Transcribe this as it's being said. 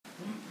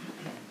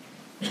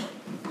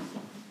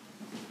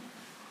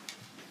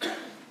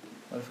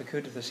If we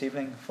could this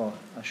evening for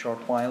a short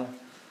while,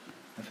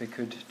 if we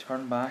could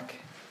turn back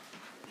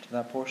to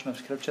that portion of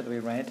Scripture that we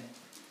read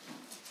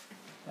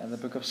in the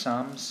book of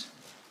Psalms.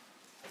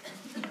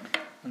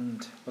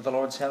 And with the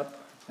Lord's help,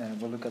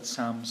 we'll look at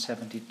Psalm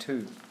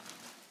 72.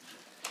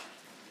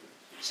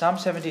 Psalm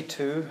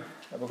 72,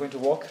 we're going to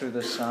walk through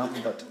this psalm,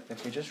 but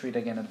if we just read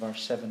again at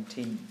verse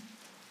 17,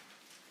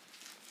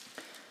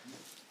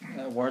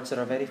 words that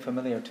are very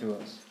familiar to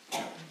us.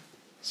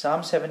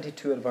 Psalm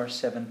 72 at verse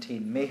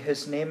 17. May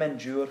his name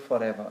endure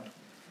forever,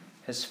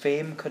 his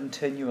fame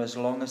continue as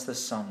long as the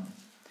sun.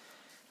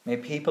 May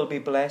people be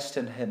blessed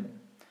in him,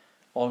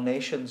 all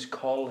nations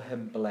call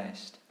him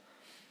blessed.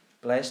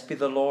 Blessed be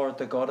the Lord,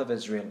 the God of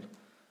Israel,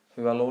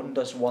 who alone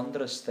does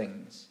wondrous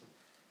things.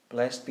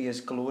 Blessed be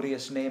his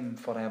glorious name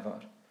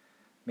forever.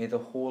 May the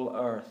whole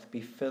earth be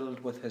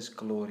filled with his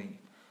glory.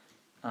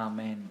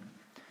 Amen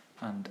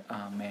and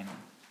amen.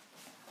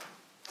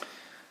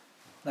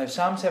 Now,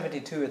 Psalm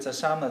 72, it's a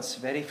psalm that's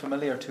very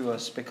familiar to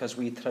us because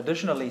we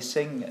traditionally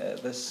sing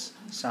this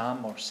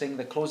psalm, or sing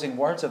the closing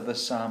words of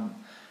this psalm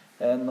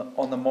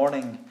on the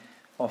morning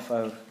of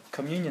our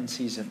communion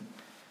season.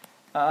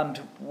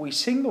 And we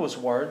sing those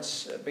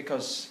words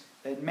because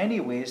in many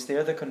ways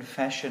they're the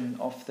confession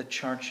of the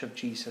Church of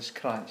Jesus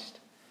Christ.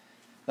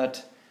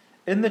 That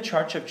in the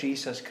Church of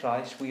Jesus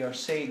Christ we are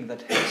saying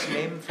that his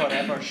name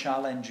forever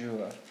shall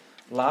endure.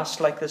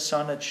 Last like the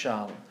sun it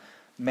shall.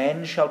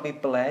 Men shall be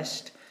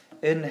blessed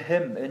in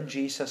him, in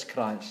Jesus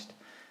Christ,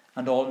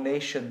 and all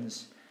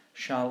nations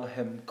shall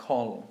him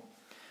call.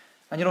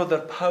 And you know, they're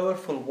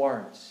powerful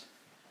words,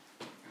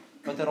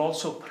 but they're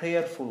also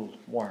prayerful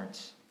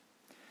words.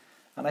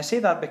 And I say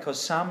that because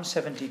Psalm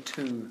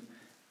 72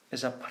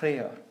 is a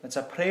prayer. It's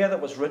a prayer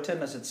that was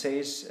written, as it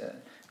says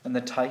in the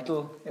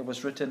title, it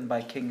was written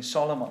by King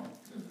Solomon.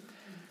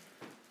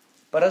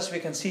 But as we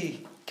can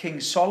see, King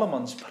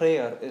Solomon's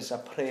prayer is a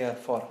prayer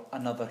for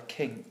another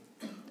king.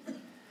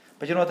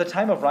 But you know, at the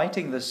time of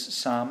writing this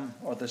psalm,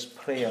 or this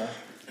prayer,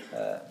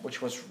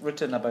 which was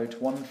written about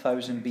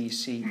 1000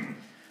 BC,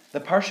 the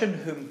person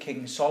whom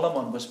King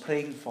Solomon was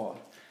praying for,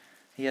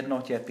 he had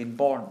not yet been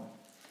born.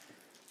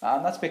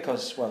 And that's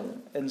because, well,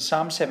 in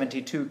Psalm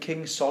 72,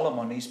 King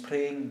Solomon, he's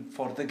praying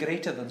for the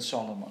greater than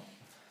Solomon.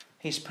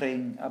 He's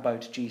praying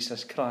about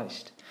Jesus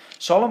Christ.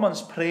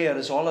 Solomon's prayer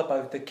is all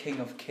about the King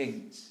of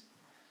Kings,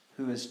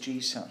 who is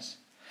Jesus.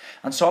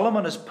 And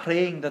Solomon is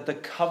praying that the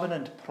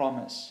covenant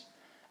promise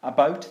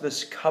about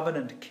this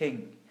covenant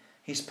king,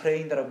 he's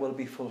praying that it will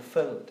be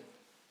fulfilled.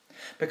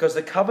 Because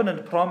the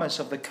covenant promise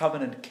of the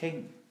covenant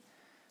king,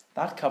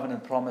 that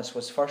covenant promise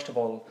was first of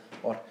all,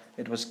 or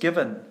it was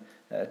given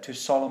to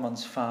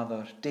Solomon's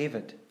father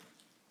David.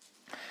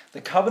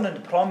 The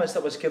covenant promise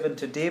that was given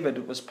to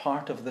David was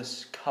part of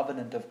this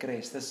covenant of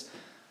grace,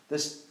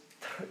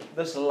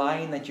 this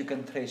line that you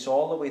can trace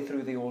all the way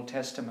through the Old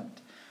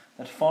Testament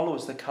that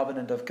follows the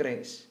covenant of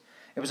grace.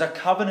 It was a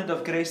covenant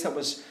of grace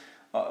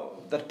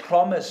that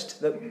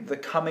promised the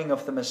coming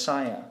of the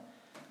Messiah.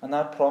 And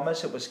that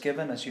promise, it was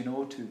given, as you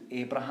know, to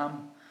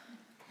Abraham.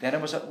 Then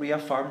it was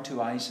reaffirmed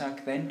to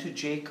Isaac, then to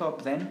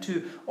Jacob, then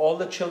to all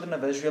the children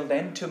of Israel,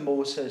 then to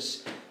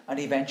Moses, and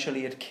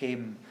eventually it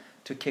came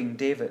to King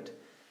David.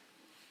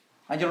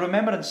 And you'll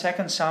remember in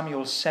 2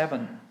 Samuel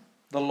 7,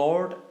 the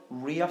Lord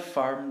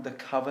reaffirmed the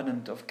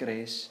covenant of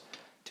grace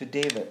to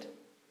David.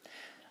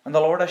 And the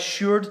Lord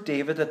assured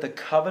David that the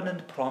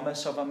covenant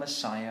promise of a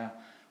Messiah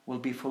will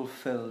be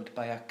fulfilled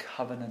by a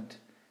covenant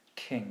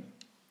king.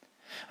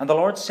 And the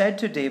Lord said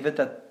to David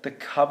that the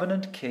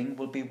covenant king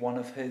will be one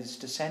of his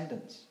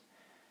descendants.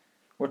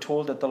 We're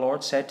told that the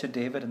Lord said to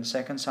David in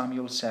 2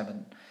 Samuel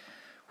 7,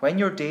 when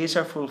your days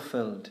are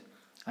fulfilled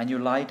and you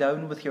lie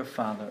down with your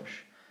fathers,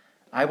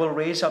 I will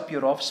raise up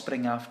your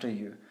offspring after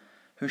you,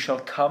 who shall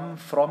come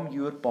from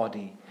your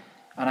body,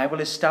 and I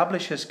will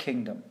establish his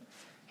kingdom.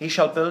 He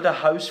shall build a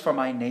house for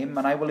my name,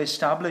 and I will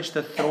establish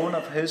the throne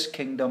of his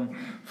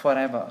kingdom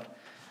forever.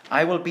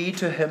 I will be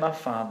to him a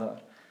father,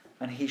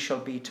 and he shall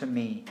be to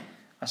me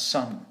a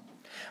son.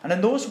 And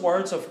in those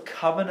words of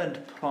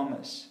covenant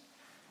promise,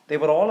 they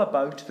were all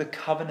about the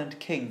covenant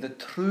king, the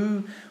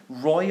true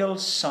royal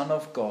Son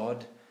of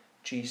God,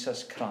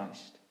 Jesus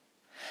Christ.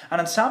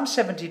 And in Psalm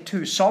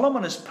 72,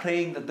 Solomon is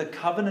praying that the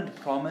covenant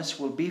promise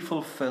will be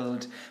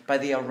fulfilled by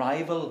the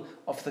arrival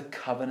of the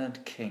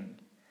covenant king.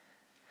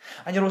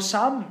 And you know,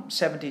 Psalm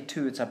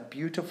 72, it's a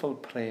beautiful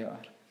prayer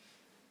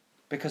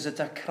because it's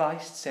a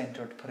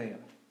Christ-centered prayer.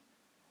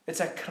 It's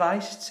a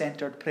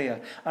Christ-centered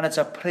prayer, and it's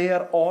a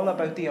prayer all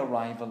about the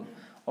arrival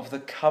of the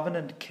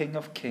covenant King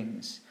of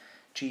Kings,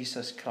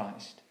 Jesus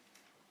Christ.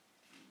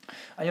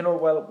 And you know,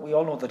 well, we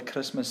all know that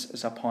Christmas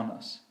is upon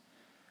us.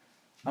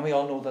 And we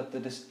all know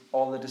that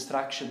all the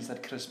distractions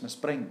that Christmas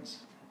brings.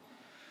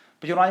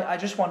 But you know, I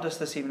just want us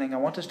this evening, I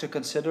want us to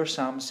consider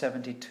Psalm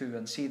 72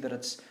 and see that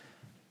it's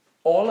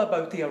all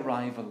about the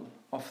arrival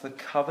of the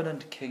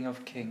covenant King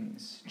of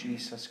Kings,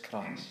 Jesus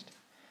Christ.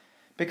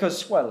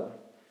 Because, well,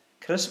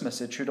 Christmas,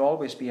 it should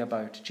always be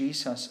about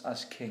Jesus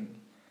as King.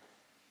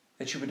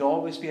 It should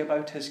always be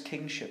about his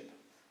kingship.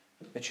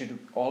 It should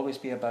always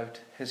be about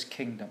his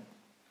kingdom.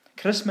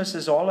 Christmas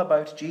is all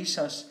about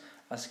Jesus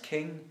as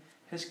King,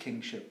 his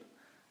kingship,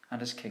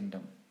 and his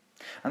kingdom.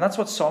 And that's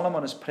what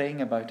Solomon is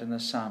praying about in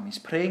this psalm. He's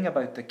praying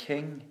about the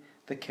king,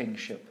 the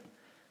kingship,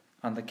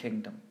 and the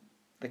kingdom.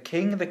 The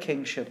king, the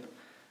kingship,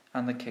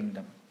 and the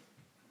kingdom.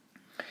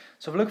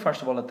 So if we look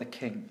first of all at the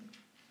king.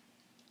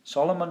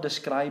 Solomon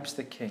describes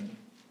the king.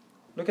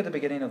 Look at the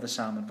beginning of the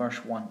psalm in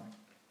verse 1.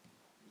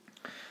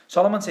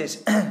 Solomon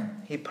says,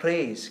 he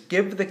prays,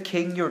 "Give the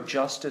king your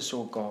justice,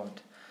 O God,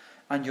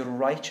 and your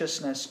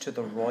righteousness to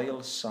the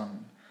royal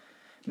son.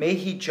 May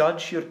he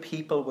judge your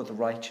people with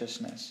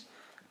righteousness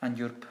and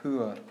your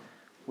poor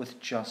with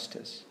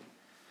justice."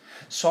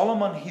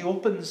 Solomon, he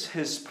opens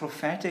his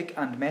prophetic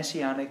and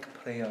messianic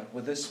prayer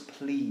with this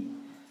plea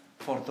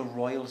for the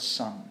royal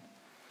son.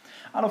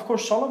 And of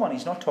course, Solomon,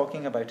 he's not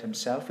talking about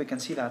himself. We can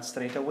see that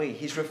straight away.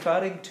 He's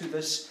referring to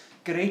this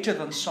greater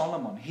than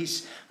Solomon.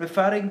 He's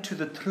referring to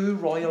the true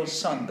royal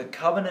son, the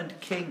covenant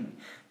king,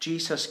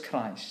 Jesus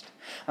Christ.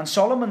 And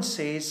Solomon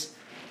says,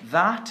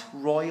 that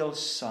royal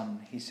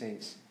son, he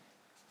says,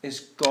 is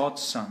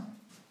God's son.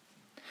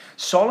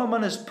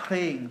 Solomon is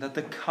praying that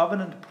the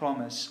covenant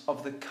promise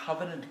of the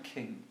covenant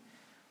king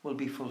will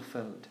be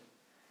fulfilled.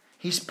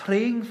 He's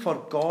praying for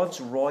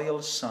God's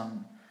royal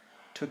son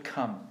to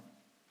come.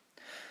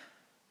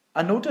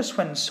 And notice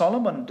when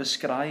Solomon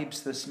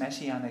describes this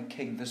messianic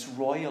king, this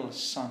royal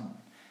son,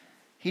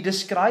 he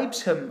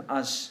describes him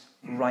as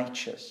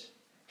righteous.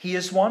 He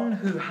is one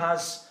who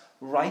has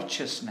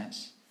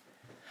righteousness.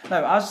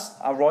 Now, as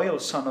a royal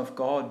son of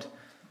God,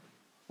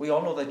 we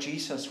all know that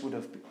Jesus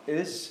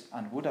is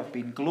and would have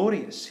been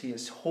glorious. He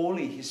is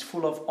holy. He's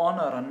full of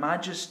honor and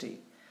majesty.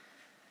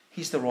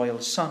 He's the royal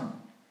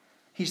son.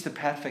 He's the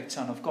perfect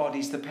son of God.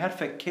 He's the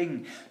perfect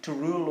king to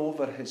rule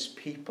over his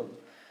people.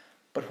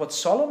 But what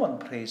Solomon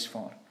prays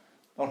for,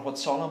 or what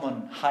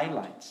Solomon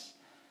highlights,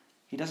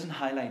 he doesn't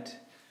highlight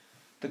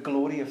the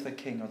glory of the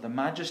king or the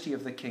majesty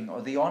of the king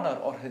or the honor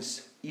or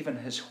even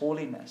his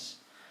holiness.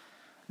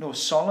 No,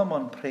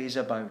 Solomon prays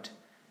about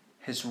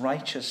his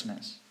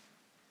righteousness.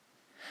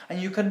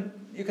 And you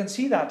can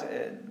see that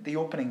in the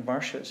opening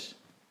verses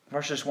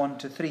 1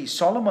 to 3.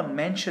 Solomon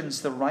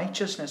mentions the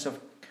righteousness of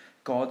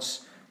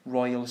God's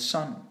royal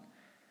son.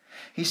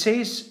 He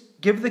says,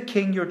 "Give the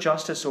king your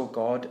justice, O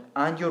God,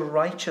 and your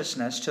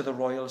righteousness to the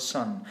royal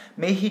son.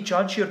 May he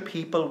judge your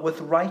people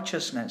with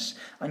righteousness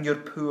and your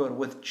poor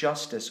with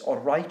justice," or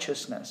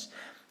righteousness.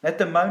 "Let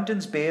the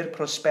mountains bear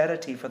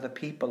prosperity for the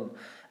people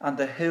and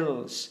the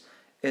hills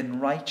in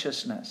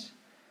righteousness."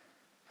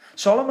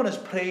 Solomon is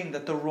praying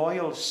that the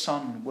royal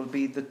son will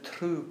be the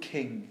true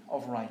king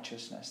of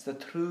righteousness, the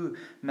true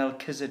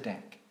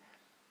Melchizedek,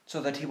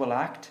 so that he will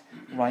act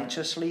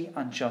righteously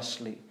and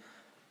justly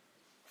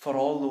for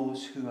all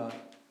those who are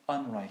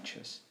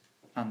unrighteous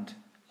and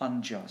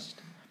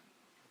unjust.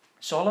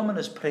 Solomon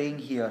is praying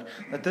here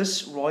that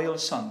this royal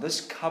son,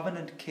 this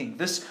covenant king,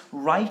 this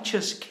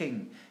righteous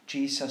king,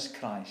 Jesus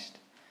Christ,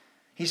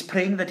 he's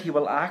praying that he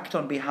will act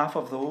on behalf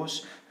of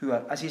those who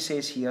are, as he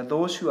says here,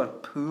 those who are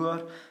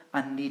poor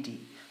and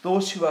needy,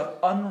 those who are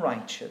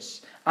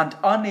unrighteous and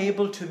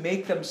unable to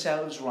make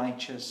themselves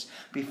righteous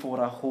before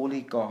a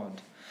holy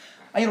God.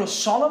 And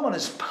Solomon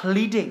is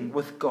pleading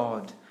with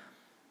God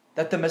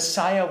that the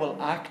Messiah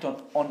will act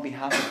on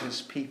behalf of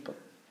his people.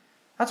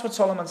 That's what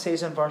Solomon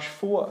says in verse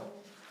 4.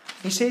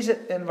 He says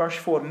it in verse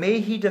 4, "May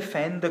he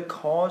defend the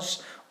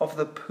cause of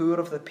the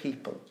poor of the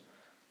people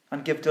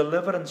and give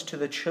deliverance to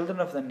the children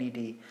of the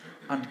needy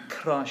and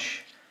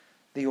crush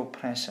the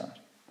oppressor."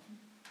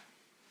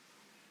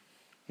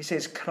 He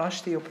says,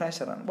 crush the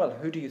oppressor. And well,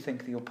 who do you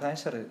think the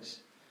oppressor is?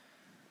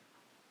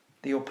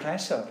 The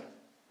oppressor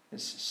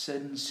is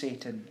sin,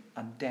 Satan,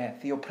 and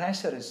death. The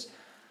oppressor is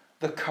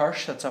the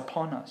curse that's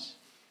upon us.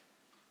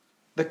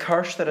 The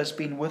curse that has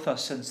been with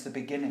us since the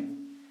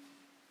beginning.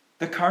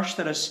 The curse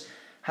that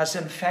has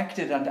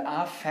infected and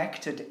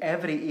affected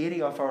every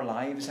area of our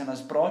lives and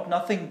has brought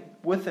nothing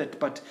with it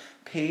but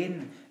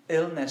pain,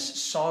 illness,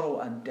 sorrow,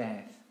 and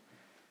death.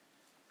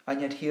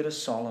 And yet here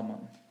is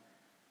Solomon.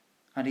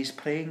 And he's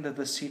praying that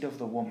the seed of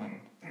the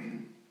woman,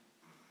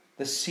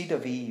 the seed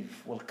of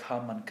Eve, will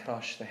come and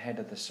crush the head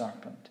of the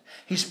serpent.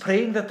 He's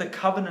praying that the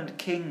covenant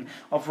king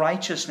of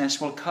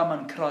righteousness will come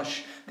and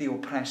crush the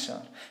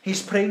oppressor.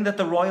 He's praying that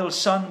the royal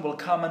son will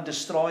come and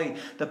destroy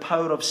the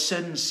power of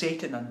sin,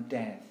 Satan, and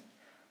death.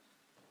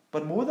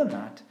 But more than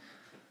that,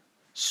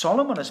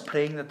 Solomon is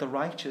praying that the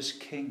righteous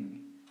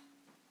king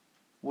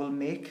will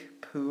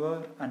make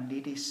poor and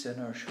needy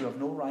sinners who have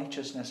no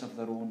righteousness of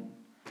their own.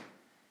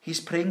 He's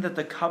praying that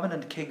the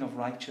covenant king of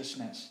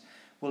righteousness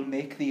will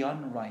make the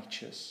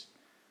unrighteous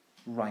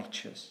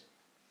righteous.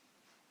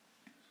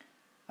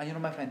 And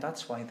my friend,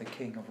 that's why the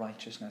king of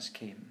righteousness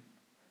came.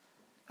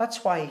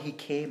 That's why he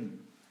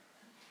came.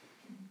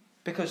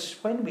 Because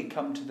when we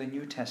come to the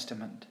New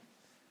Testament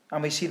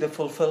and we see the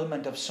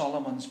fulfillment of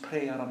Solomon's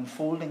prayer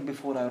unfolding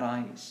before our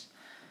eyes,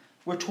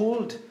 we're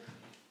told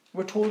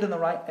in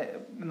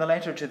the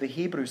letter to the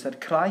Hebrews that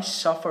Christ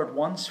suffered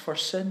once for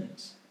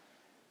sins,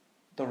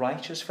 the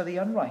righteous for the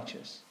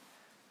unrighteous,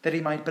 that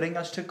he might bring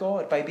us to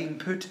God by being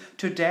put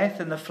to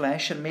death in the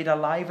flesh and made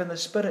alive in the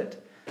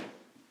Spirit.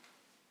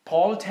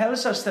 Paul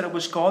tells us that it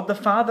was God the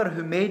Father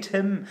who made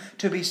him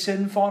to be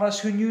sin for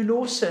us who knew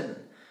no sin,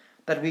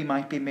 that we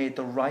might be made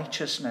the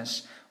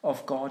righteousness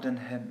of God in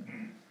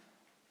him.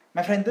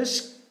 My friend,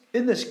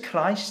 in this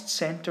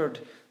Christ-centered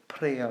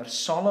prayer,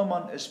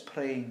 Solomon is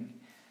praying.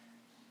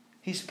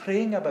 He's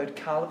praying about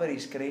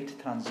Calvary's great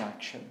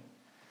transaction.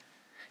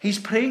 He's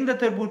praying that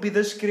there will be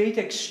this great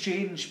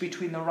exchange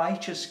between the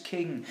righteous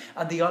king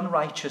and the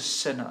unrighteous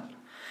sinner.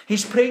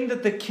 He's praying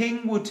that the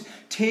king would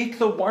take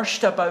the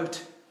worst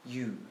about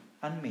you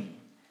and me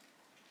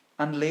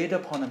and lay it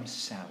upon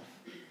himself.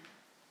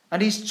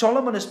 And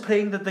Solomon is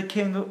praying that the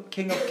King of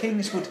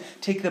Kings would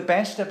take the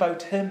best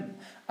about him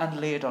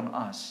and lay it on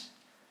us.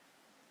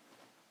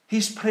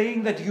 He's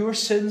praying that your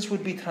sins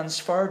would be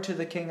transferred to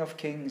the King of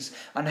Kings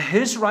and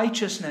his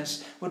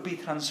righteousness would be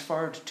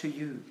transferred to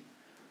you.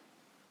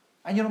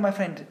 And you know, my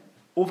friend,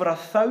 over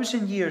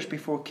 1,000 years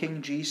before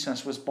King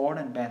Jesus was born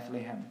in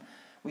Bethlehem,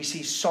 we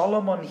see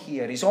Solomon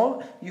here.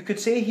 You could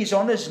say he's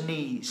on his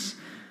knees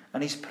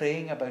and he's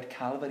praying about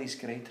Calvary's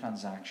great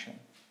transaction.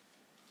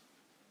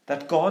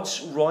 That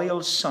God's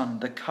royal Son,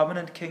 the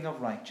covenant King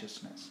of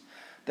righteousness,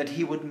 that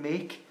he would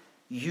make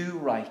you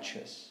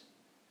righteous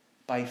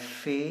by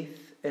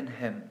faith in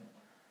him.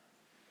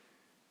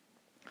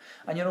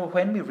 And you know,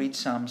 when we read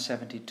Psalm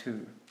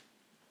 72,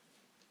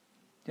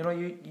 you know,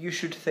 you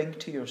should think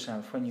to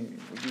yourself when you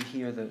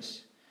hear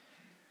this.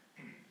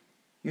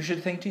 You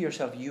should think to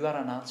yourself, you are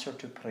an answer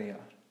to prayer.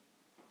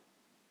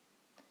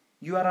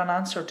 You are an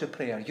answer to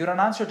prayer. You're an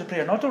answer to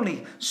prayer, not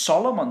only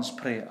Solomon's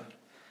prayer,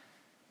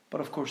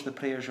 but of course the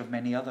prayers of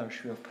many others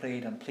who have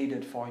prayed and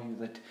pleaded for you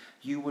that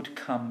you would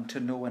come to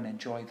know and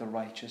enjoy the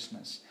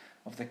righteousness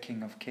of the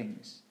King of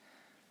Kings.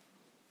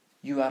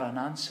 You are an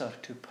answer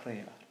to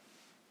prayer.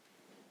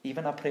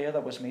 Even a prayer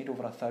that was made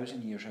over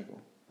 1,000 years ago.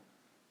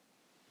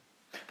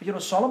 But you know,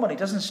 Solomon, he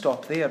doesn't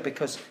stop there,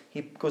 because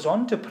he goes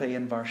on to pray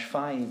in verse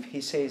 5.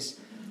 He says,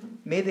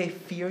 may they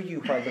fear you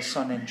while the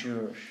sun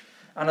endures,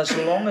 and as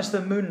long as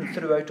the moon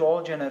throughout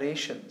all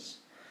generations.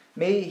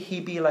 May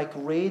he be like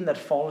rain that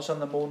falls on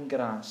the mown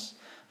grass,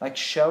 like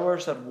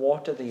showers that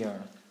water the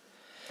earth.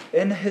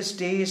 In his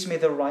days may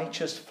the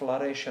righteous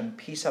flourish and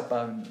peace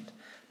abound,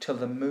 till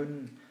the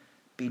moon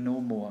be no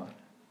more.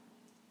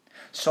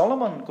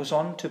 Solomon goes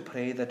on to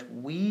pray that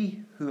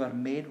we who are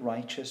made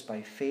righteous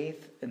by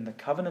faith in the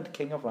covenant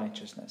King of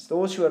righteousness,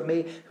 those who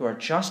are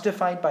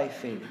justified by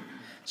faith,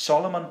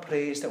 Solomon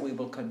prays that we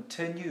will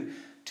continue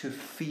to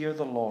fear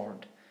the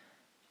Lord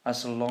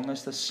as long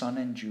as the sun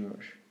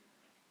endures.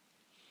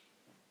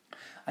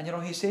 And you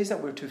know, he says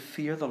that we're to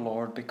fear the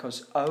Lord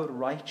because our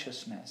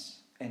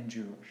righteousness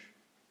endures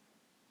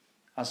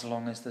as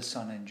long as the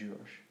sun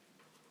endures.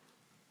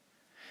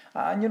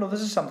 And you know,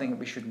 this is something that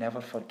we should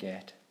never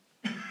forget.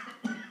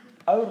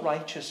 Our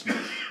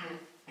righteousness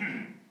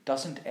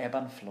doesn't ebb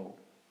and flow.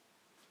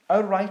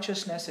 Our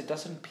righteousness, it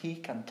doesn't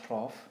peak and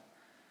trough.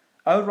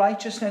 Our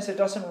righteousness, it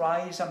doesn't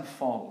rise and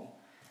fall.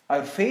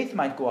 Our faith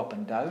might go up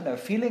and down. Our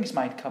feelings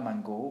might come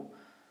and go.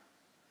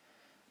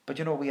 But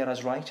you know, we are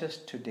as righteous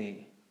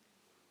today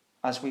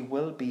as we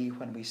will be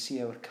when we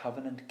see our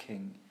covenant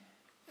King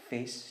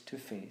face to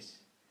face.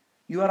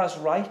 You are as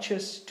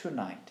righteous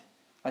tonight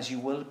as you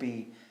will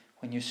be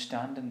when you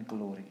stand in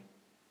glory.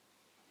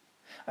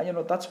 And you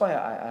know, that's why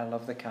I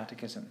love the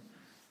Catechism.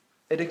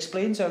 It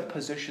explains our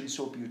position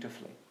so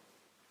beautifully.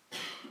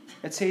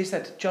 It says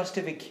that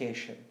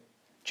justification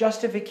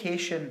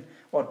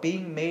or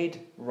being made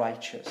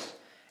righteous,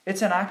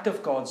 it's an act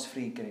of God's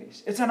free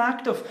grace. It's an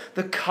act of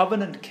the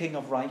covenant King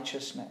of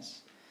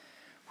righteousness.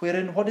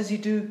 Wherein, what does he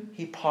do?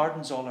 He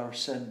pardons all our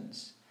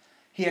sins.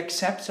 He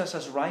accepts us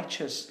as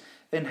righteous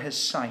in his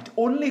sight,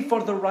 only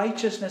for the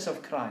righteousness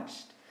of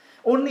Christ.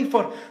 Only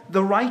for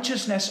the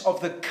righteousness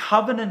of the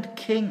covenant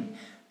King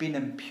being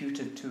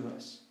imputed to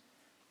us.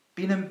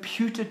 Being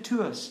imputed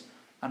to us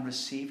and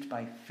received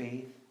by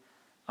faith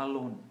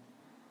alone.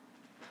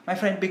 My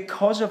friend,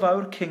 because of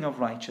our King of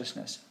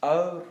righteousness,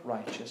 our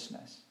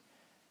righteousness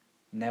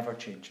never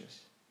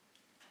changes.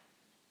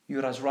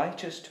 You're as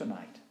righteous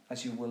tonight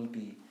as you will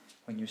be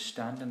when you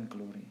stand in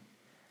glory.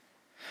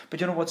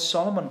 But you know what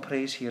Solomon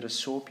prays here is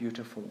so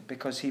beautiful,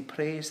 because he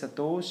prays that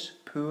those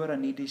poor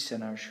and needy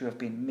sinners who have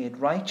been made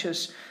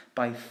righteous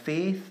by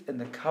faith in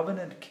the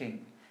covenant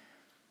King,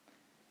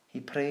 he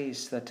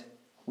prays that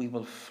we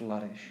will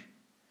flourish.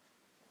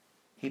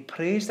 He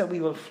prays that we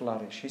will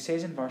flourish. He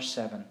says in verse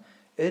 7,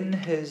 in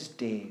his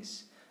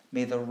days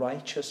may the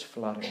righteous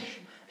flourish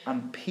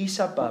and peace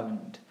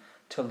abound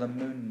till the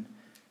moon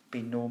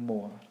be no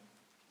more.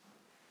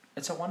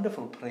 It's a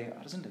wonderful prayer,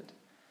 isn't it?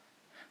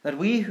 That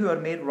we who are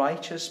made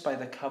righteous by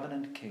the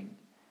covenant King,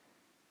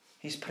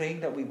 he's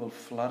praying that we will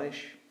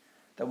flourish,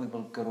 that we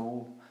will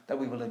grow, that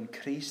we will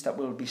increase, that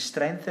we will be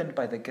strengthened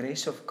by the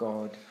grace of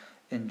God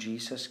in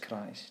Jesus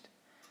Christ.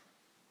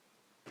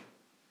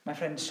 My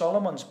friend,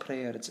 Solomon's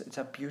prayer, it's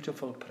a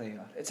beautiful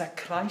prayer. It's a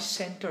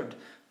Christ-centered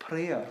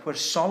prayer where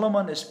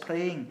Solomon is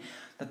praying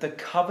that the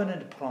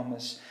covenant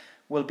promise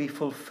will be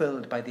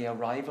fulfilled by the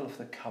arrival of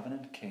the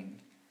covenant king.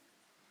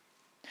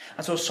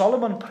 And so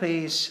Solomon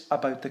prays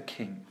about the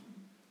king.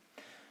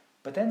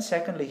 But then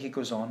secondly, he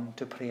goes on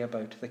to pray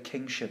about the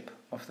kingship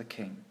of the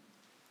king.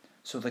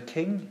 So the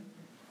king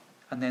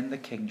and then the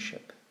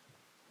kingship.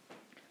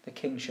 The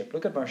kingship.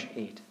 Look at verse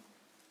 8.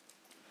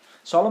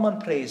 Solomon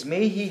prays,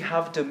 "May he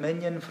have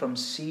dominion from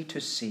sea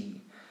to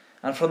sea,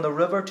 and from the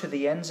river to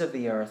the ends of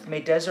the earth.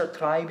 May desert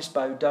tribes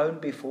bow down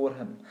before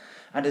him,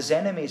 and his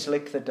enemies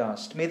lick the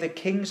dust. May the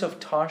kings of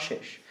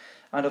Tarshish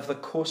and of the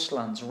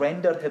coastlands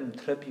render him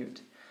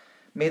tribute.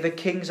 May the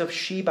kings of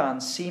Sheba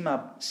and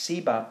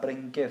Seba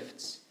bring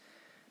gifts.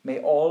 May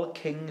all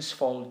kings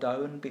fall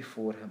down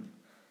before him.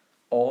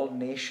 All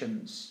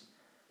nations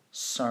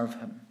serve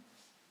him."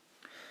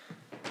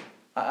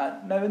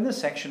 Now in this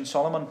section,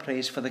 Solomon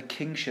prays for the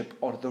kingship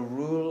or the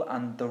rule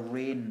and the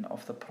reign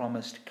of the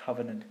promised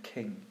covenant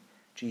king,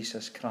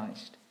 Jesus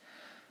Christ.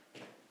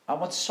 And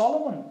what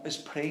Solomon is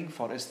praying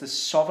for is the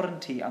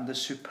sovereignty and the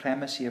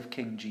supremacy of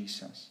King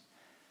Jesus.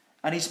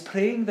 And he's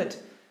praying that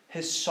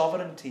his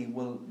sovereignty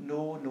will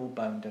know no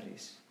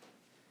boundaries.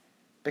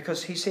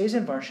 Because he says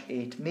in verse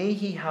 8, "May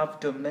he have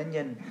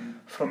dominion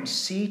from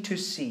sea to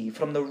sea,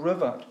 from the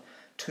river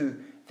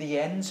to the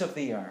ends of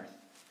the earth."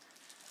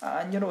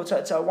 And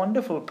it's a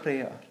wonderful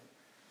prayer.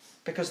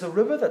 Because the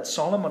river that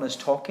Solomon is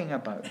talking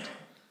about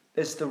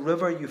is the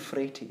river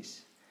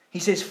Euphrates. He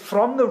says,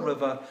 from the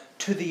river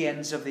to the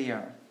ends of the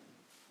earth.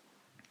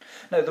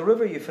 Now, the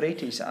river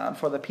Euphrates, and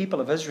for the people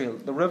of Israel,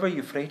 the river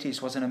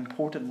Euphrates was an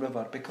important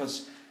river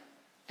because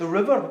the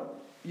river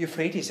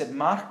Euphrates had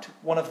marked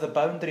one of the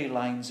boundary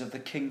lines of the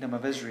kingdom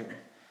of Israel,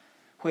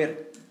 where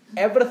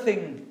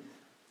everything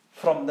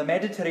from the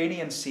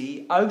Mediterranean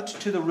Sea out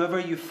to the river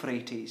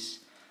Euphrates,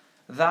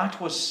 that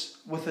was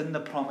within the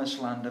promised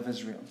land of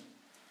Israel.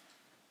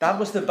 That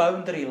was the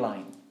boundary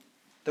line.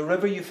 The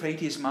river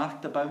Euphrates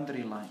marked the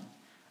boundary line.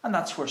 And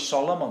that's where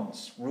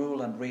Solomon's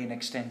rule and reign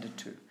extended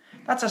to.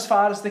 That's as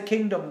far as the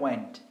kingdom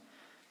went.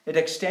 It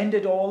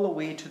extended all the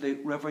way to the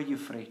river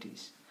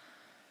Euphrates.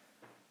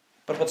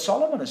 But what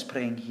Solomon is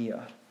praying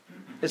here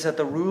is that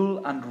the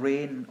rule and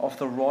reign of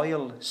the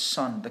royal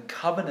son, the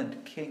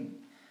covenant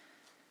king,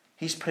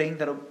 he's praying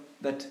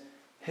that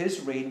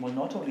his reign will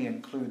not only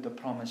include the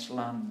promised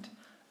land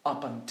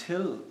up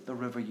until the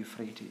river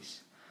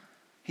Euphrates.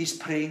 He's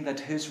praying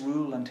that his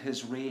rule and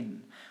his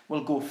reign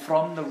will go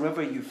from the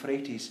river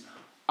Euphrates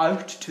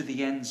out to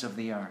the ends of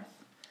the earth.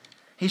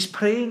 He's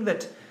praying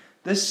that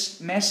this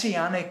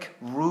messianic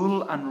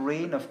rule and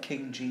reign of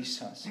King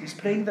Jesus, he's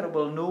praying that it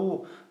will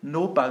know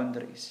no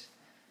boundaries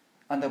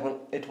and that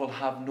it will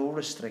have no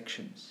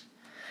restrictions.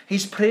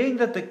 He's praying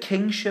that the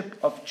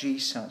kingship of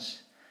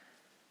Jesus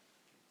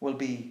will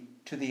be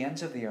to the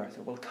ends of the earth.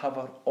 It will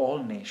cover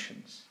all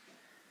nations,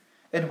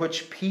 in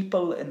which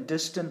people in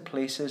distant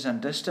places and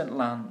distant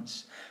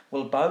lands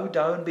will bow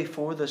down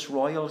before this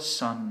royal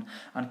son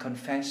and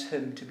confess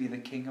him to be the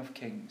King of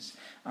Kings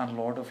and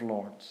Lord of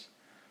Lords.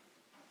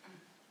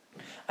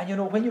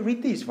 And when you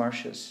read these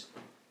verses,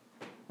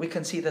 we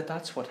can see that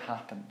that's what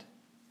happened.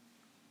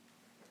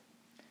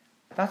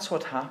 That's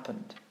what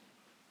happened.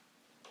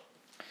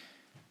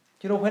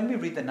 When we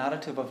read the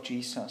narrative of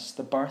Jesus,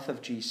 the birth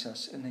of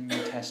Jesus in the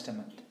New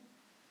Testament,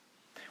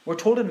 we're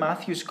told in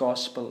Matthew's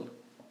Gospel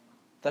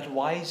that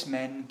wise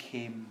men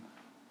came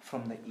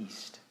from the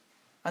east.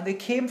 And they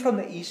came from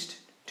the east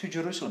to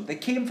Jerusalem. They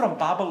came from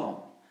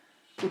Babylon,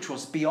 which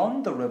was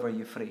beyond the river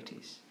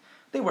Euphrates.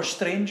 They were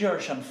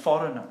strangers and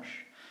foreigners.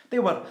 They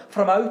were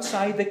from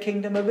outside the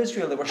kingdom of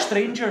Israel. They were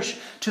strangers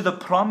to the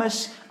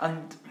promise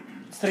and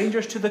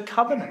strangers to the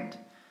covenant.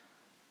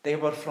 They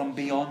were from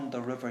beyond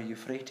the river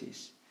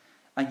Euphrates.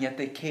 And yet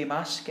they came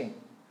asking,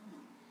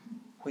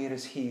 "Where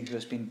is he who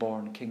has been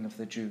born King of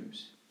the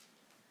Jews?"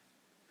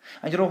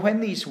 And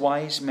when these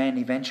wise men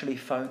eventually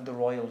found the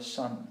royal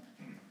son,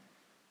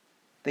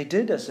 they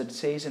did as it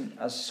says,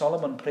 as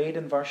Solomon prayed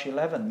in verse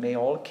 11, "May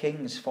all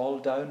kings fall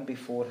down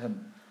before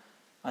him,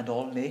 and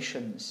all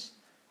nations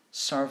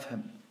serve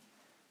him."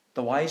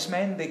 The wise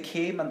men, they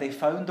came and they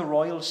found the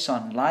royal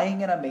son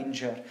lying in a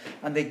manger,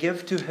 and they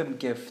give to him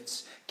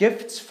gifts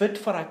fit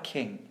for a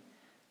king,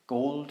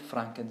 gold,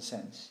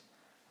 frankincense,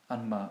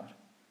 and myrrh.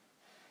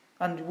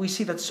 And we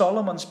see that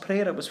Solomon's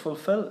prayer, it was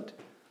fulfilled.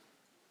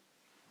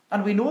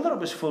 And we know that it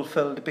was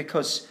fulfilled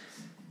because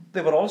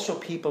there were also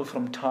people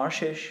from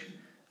Tarshish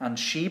and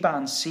Sheba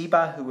and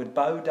Seba who would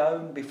bow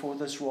down before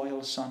this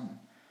royal son.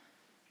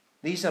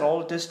 These are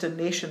all distant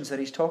nations that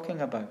he's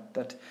talking about,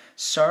 that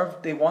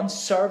they once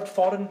served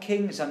foreign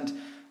kings and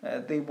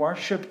they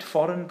worshipped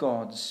foreign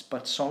gods.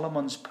 But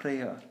Solomon's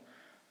prayer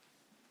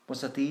was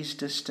that these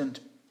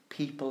distant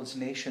peoples,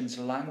 nations,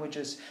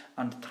 languages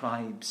and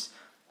tribes,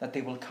 that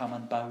they will come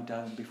and bow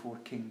down before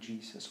King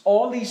Jesus.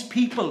 All these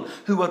people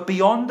who are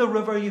beyond the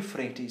river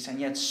Euphrates, and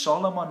yet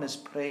Solomon is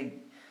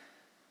praying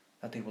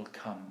that they will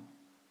come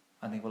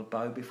and they will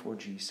bow before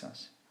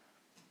Jesus.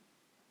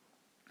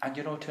 And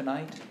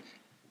tonight,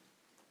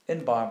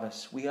 in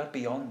Barvas, we are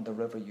beyond the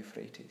river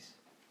Euphrates.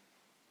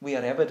 We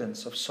are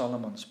evidence of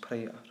Solomon's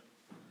prayer.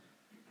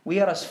 We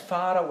are as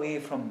far away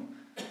from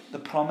the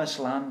promised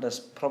land as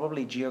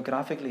probably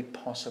geographically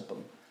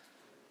possible.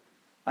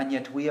 And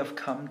yet we have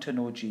come to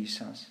know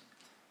Jesus.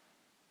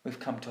 We've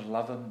come to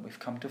love him. We've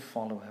come to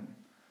follow him.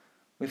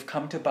 We've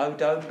come to bow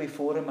down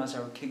before him as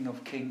our King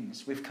of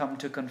Kings. We've come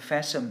to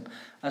confess him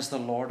as the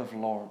Lord of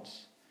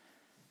Lords.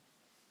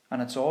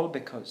 And it's all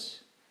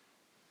because,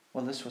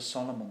 well, this was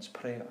Solomon's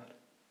prayer.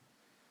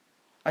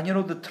 And you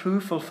know, the true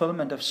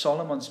fulfillment of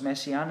Solomon's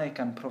messianic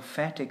and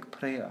prophetic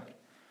prayer,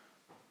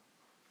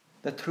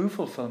 the true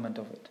fulfillment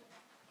of it,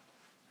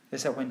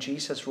 is that when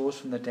Jesus rose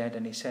from the dead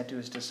and he said to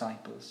his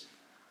disciples,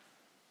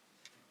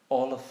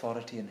 all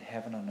authority in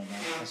heaven and on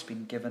earth has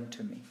been given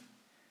to me.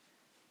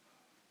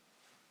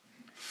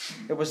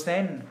 It was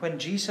then when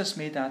Jesus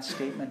made that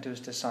statement to his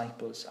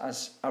disciples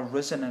as a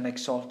risen and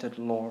exalted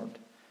Lord,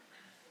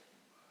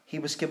 he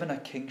was given a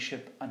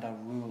kingship and a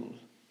rule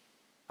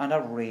and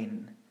a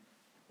reign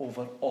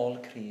over all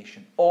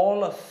creation.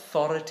 All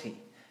authority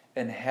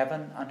in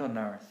heaven and on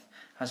earth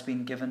has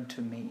been given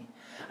to me.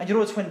 And you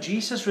know, it's when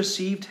Jesus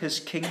received his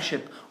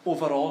kingship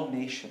over all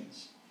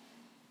nations,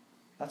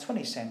 that's when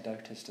he sent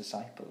out his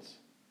disciples.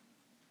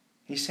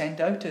 He sent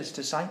out his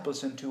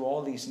disciples into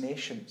all these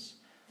nations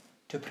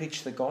to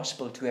preach the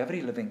gospel to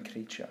every living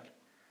creature.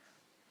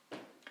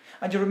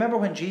 And you remember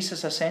when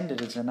Jesus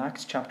ascended, it's in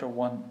Acts chapter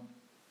 1.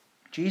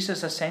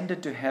 Jesus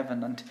ascended to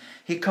heaven and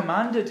he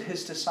commanded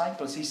his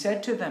disciples, he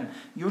said to them,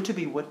 you're to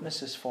be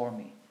witnesses for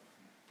me.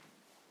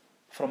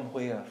 From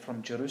where?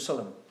 From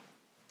Jerusalem,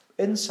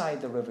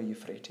 inside the river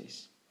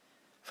Euphrates.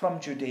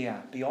 From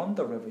Judea, beyond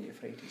the river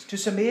Euphrates. To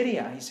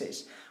Samaria, he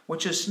says,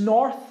 which is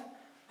north,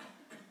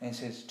 and he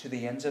says, to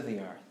the ends of the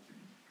earth.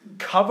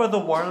 Cover the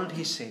world,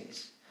 he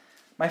says.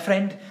 My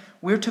friend,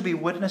 we're to be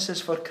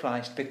witnesses for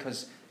Christ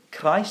because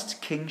Christ's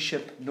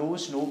kingship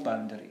knows no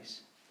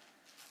boundaries.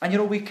 And you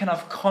know, we can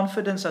have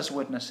confidence as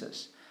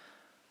witnesses.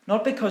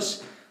 Not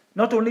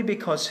only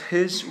because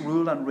his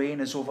rule and reign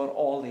is over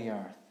all the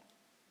earth,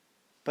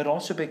 but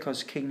also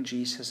because King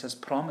Jesus has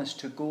promised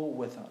to go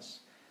with us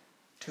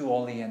to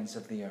all the ends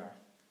of the earth.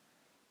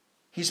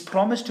 He's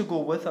promised to go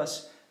with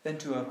us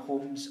into our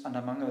homes and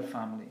among our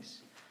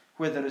families,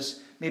 where there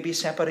is maybe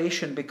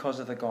separation because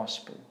of the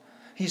gospel.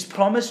 He's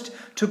promised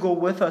to go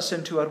with us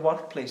into our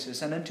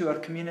workplaces and into our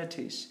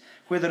communities,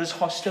 where there is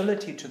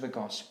hostility to the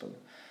gospel.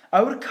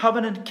 Our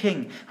covenant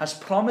King has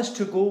promised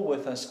to go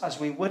with us as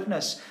we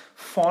witness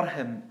for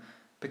him,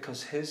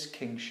 because his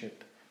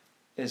kingship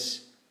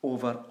is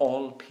over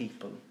all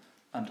people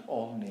and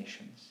all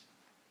nations.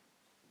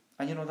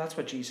 And you know, that's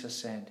what Jesus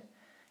said.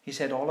 He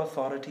said, all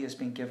authority has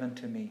been given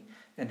to me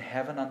in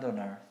heaven and on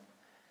earth.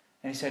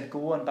 And he said,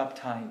 go and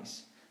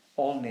baptize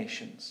all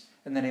nations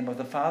in the name of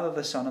the Father,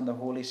 the Son, and the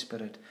Holy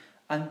Spirit.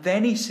 And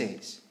then he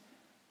says,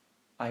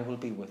 I will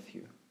be with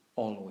you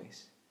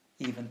always,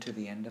 even to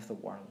the end of the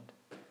world.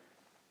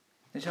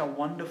 It's a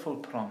wonderful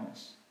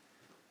promise.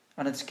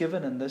 And it's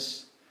given in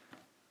this,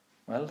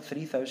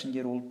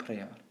 3,000-year-old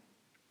prayer.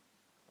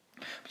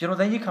 But you know,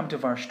 then you come to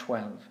verse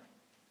 12.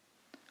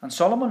 And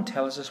Solomon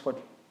tells us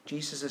what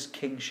Jesus'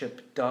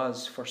 kingship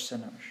does for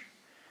sinners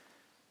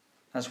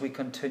as we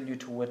continue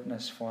to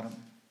witness for him.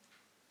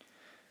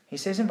 He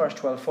says in verse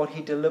 12, for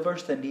he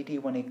delivers the needy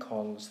when he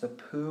calls, the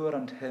poor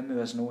and him who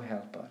has no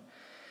helper.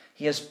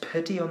 He has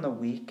pity on the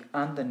weak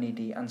and the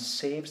needy and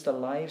saves the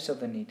lives of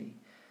the needy.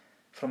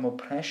 From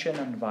oppression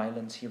and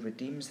violence he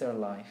redeems their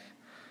life,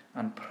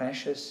 and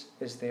precious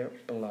is their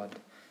blood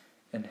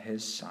in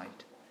his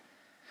sight.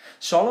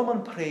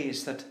 Solomon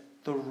prays that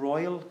the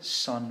royal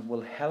son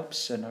will help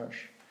sinners.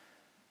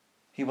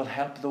 He will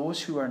help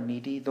those who are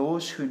needy,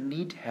 those who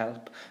need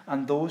help,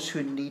 and those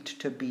who need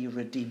to be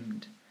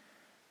redeemed.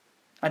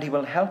 And he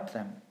will help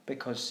them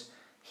because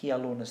he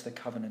alone is the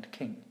covenant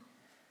king.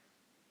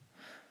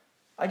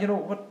 And you know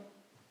what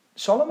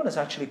Solomon is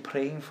actually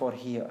praying for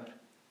here?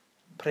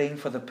 Praying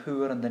for the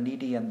poor and the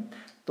needy and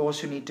those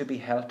who need to be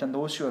helped and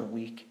those who are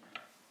weak.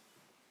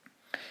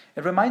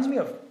 It reminds me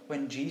of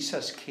when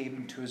Jesus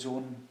came to his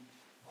own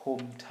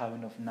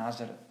hometown of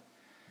Nazareth.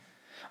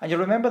 And you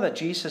remember that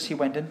Jesus, he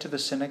went into the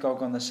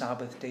synagogue on the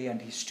Sabbath day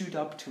and he stood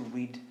up to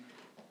read.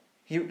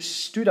 He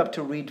stood up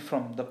to read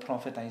from the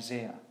prophet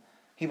Isaiah.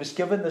 He was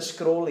given the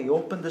scroll, he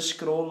opened the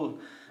scroll,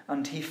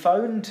 and he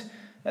found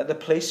the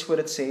place where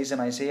it says in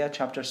Isaiah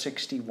chapter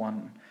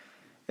 61,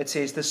 it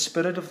says, the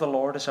Spirit of the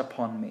Lord is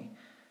upon me,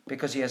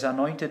 because he has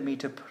anointed me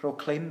to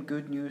proclaim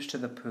good news to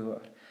the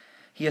poor.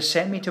 He has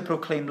sent me to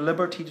proclaim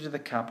liberty to the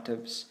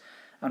captives,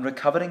 and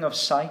recovering of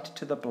sight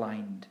to the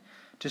blind,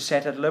 to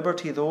set at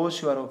liberty those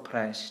who are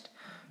oppressed,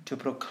 to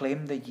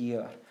proclaim the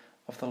year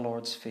of the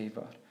Lord's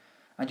favour.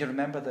 And you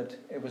remember that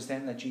it was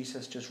then that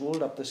Jesus just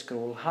rolled up the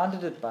scroll,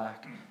 handed it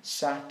back,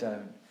 sat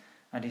down,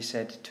 and he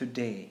said,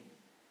 today,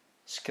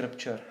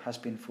 Scripture has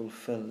been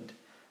fulfilled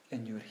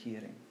in your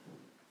hearing.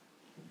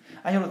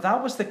 And you know,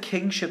 that was the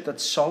kingship that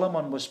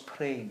Solomon was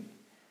praying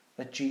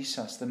that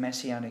Jesus, the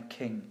Messianic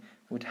King,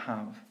 would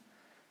have.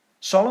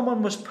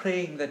 Solomon was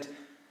praying that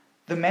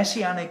the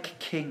Messianic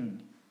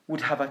King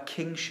would have a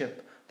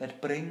kingship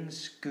that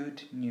brings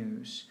good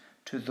news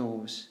to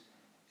those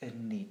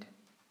in need.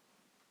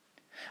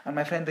 And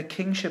my friend, the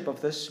kingship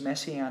of this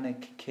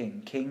messianic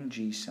king, King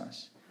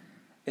Jesus,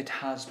 it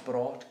has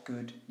brought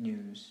good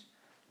news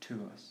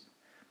to us.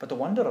 But the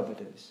wonder of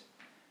it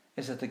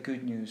is that the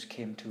good news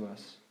came to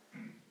us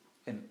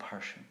in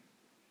person.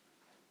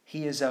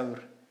 He is our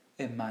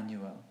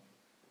Emmanuel.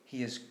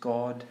 He is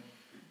God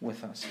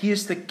with us. He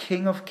is the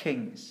King of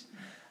kings,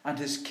 and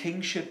his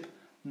kingship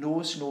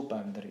knows no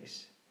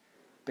boundaries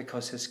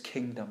because his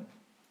kingdom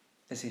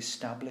is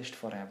established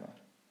forever.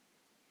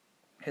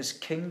 His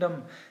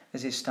kingdom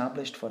is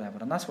established forever.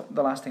 And that's what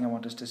the last thing I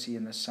want us to see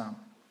in this psalm.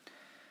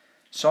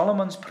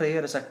 Solomon's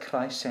prayer is a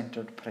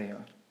Christ-centered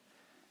prayer.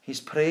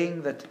 He's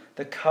praying that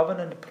the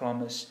covenant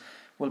promise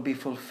will be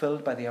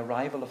fulfilled by the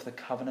arrival of the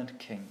covenant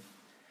king.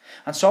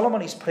 And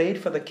Solomon, he's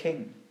prayed for the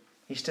king.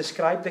 He's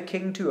described the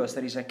king to us,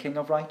 that he's a king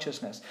of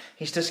righteousness.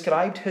 He's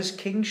described his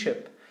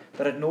kingship,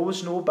 that it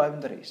knows no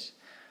boundaries.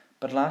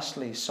 But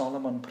lastly,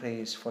 Solomon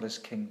prays for his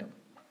kingdom.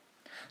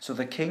 So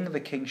the king, the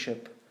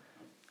kingship,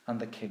 and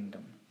the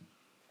kingdom.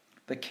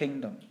 The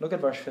kingdom. Look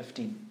at verse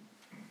 15.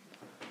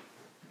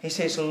 He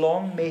says,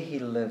 long may he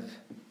live.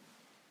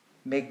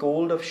 May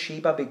gold of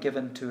Sheba be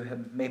given to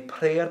him. May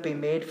prayer be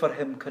made for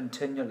him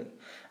continually,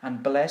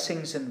 and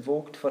blessings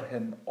invoked for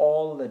him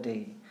all the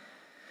day.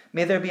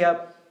 May there be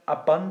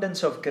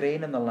abundance of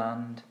grain in the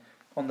land.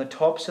 On the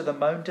tops of the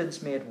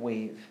mountains may it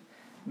wave.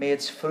 May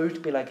its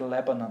fruit be like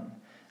Lebanon,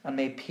 and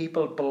may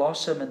people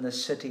blossom in the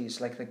cities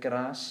like the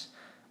grass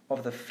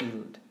of the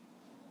field.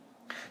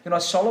 You know,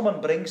 as Solomon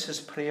brings his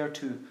prayer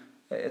to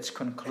its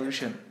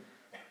conclusion,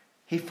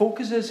 he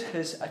focuses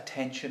his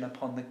attention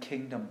upon the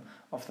kingdom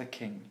of the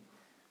king.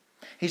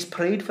 He's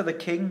prayed for the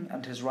king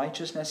and his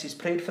righteousness. He's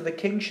prayed for the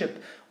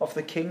kingship of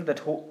the king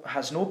that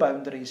has no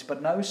boundaries.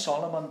 But now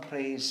Solomon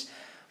prays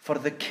for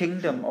the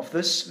kingdom of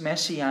this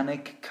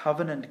messianic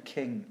covenant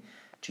king,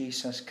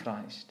 Jesus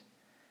Christ.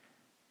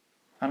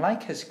 And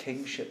like his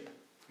kingship,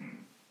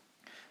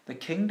 the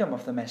kingdom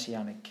of the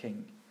messianic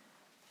king,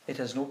 it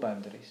has no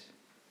boundaries.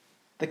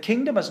 The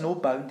kingdom has no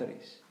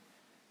boundaries.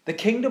 The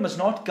kingdom is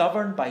not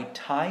governed by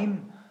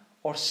time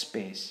or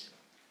space.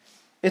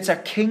 It's a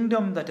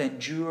kingdom that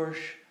endures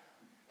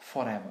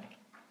forever.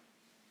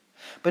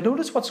 But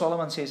notice what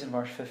Solomon says in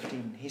verse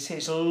 15. He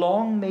says,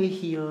 long may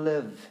he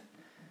live.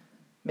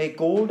 May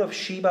gold of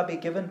Sheba be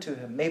given to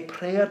him. May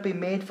prayer be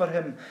made for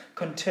him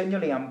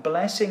continually, and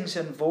blessings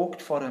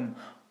invoked for him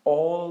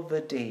all the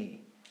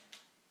day.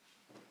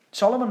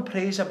 Solomon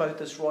prays about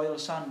this royal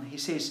son. He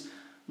says,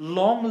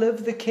 long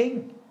live the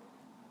king.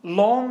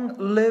 Long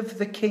live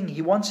the king.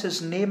 He wants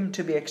his name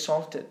to be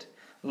exalted.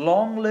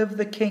 Long live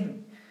the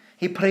king.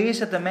 He prays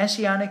that the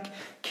messianic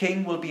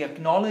king will be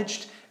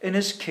acknowledged in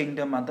his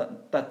kingdom, and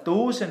that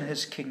those in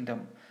his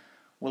kingdom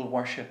will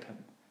worship him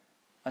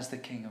as the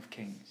King of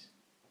Kings.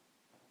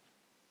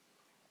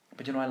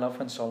 But you know, I love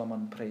when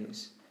Solomon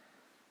prays.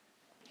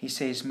 He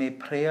says, may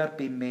prayer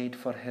be made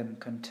for him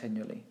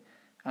continually,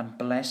 and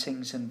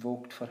blessings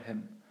invoked for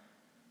him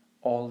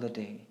all the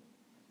day.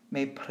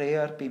 May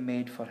prayer be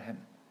made for him.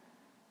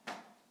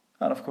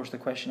 And of course the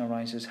question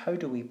arises, how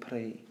do we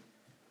pray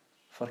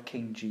for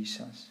King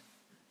Jesus?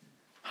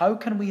 How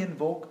can we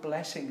invoke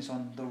blessings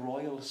on the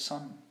royal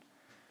son?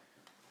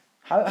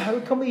 How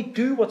can we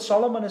do what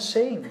Solomon is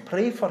saying?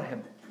 Pray for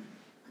him.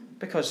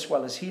 Because,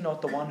 well, is he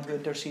not the one who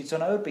intercedes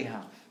on our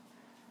behalf?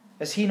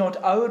 Is he not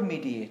our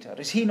mediator?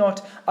 Is he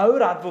not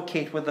our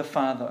advocate with the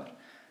Father?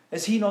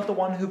 Is he not the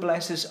one who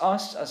blesses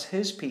us as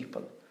his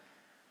people?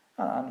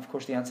 And of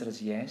course the answer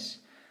is yes.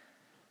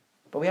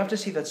 But we have to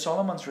see that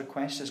Solomon's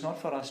request is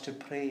not for us to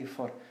pray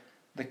for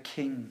the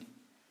king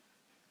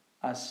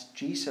as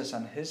Jesus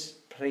and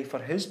pray for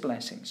his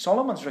blessing.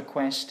 Solomon's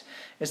request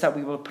is that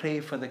we will pray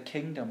for the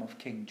kingdom of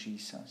King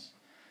Jesus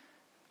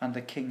and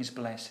the king's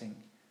blessing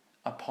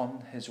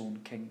upon his own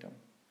kingdom.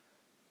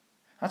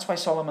 That's why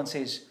Solomon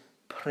says,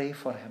 pray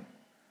for him.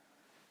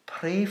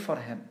 Pray for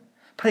him.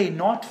 Pray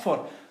not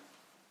for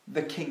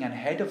the king and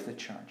head of the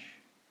church,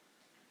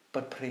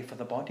 but pray for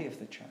the body of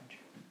the church.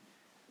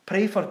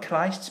 Pray for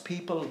Christ's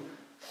people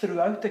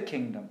throughout the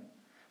kingdom.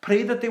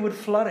 Pray that they would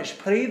flourish.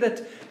 Pray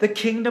that the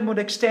kingdom would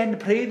extend.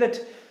 Pray that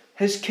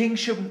his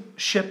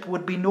kingship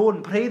would be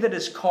known. Pray that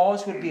his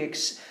cause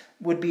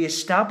would be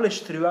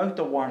established throughout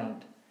the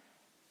world.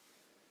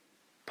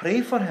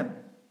 Pray for him.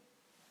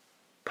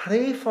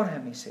 Pray for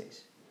him, he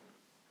says.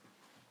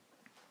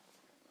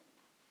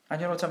 And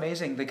you know what's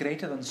amazing? The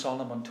greater than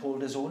Solomon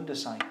told his own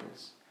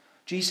disciples.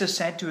 Jesus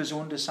said to his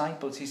own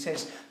disciples, he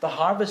says, the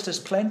harvest is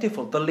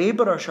plentiful, the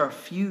labourers are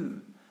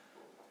few.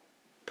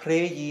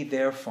 Pray ye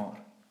therefore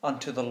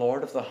unto the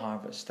Lord of the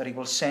harvest, that he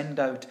will send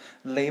out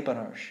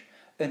labourers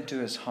into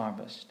his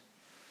harvest.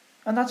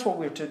 And that's what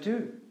we're to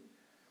do.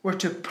 We're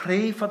to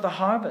pray for the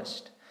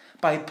harvest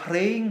by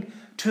praying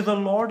to the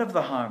Lord of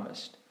the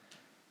harvest.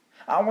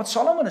 And what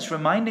Solomon is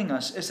reminding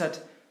us is that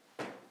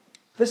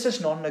this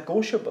is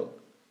non-negotiable.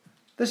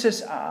 This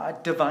is a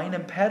divine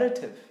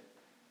imperative.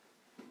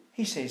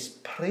 He says,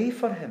 pray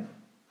for him.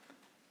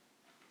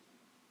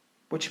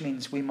 Which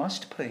means we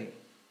must pray.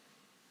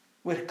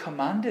 We're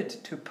commanded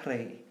to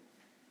pray.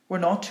 We're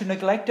not to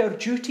neglect our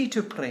duty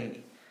to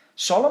pray.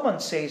 Solomon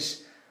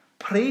says,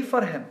 pray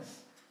for him.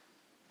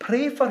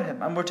 Pray for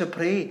him. And we're to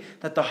pray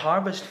that the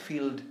harvest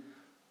field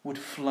would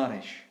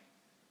flourish.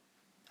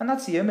 And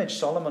that's the image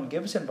Solomon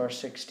gives in verse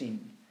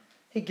 16.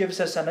 He gives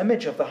us an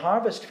image of the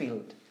harvest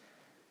field.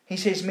 He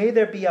says, may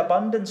there be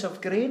abundance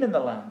of grain in the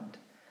land.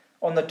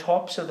 On the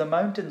tops of the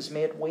mountains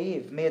may it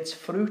wave. May its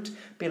fruit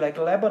be like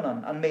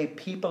Lebanon. And may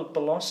people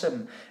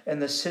blossom in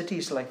the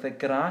cities like the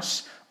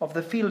grass of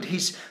the field.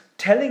 He's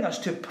telling us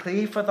to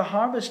pray for the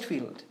harvest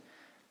field.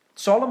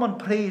 Solomon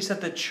prays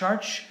that the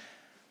church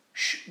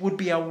would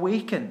be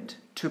awakened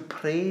to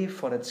pray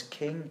for its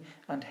king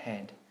and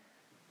head,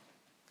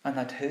 and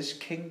that his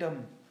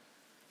kingdom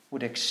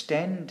would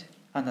extend,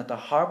 and that the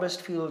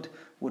harvest field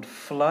would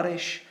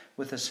flourish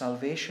with the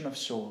salvation of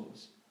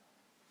souls.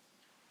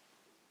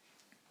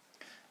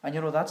 And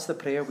that's the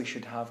prayer we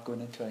should have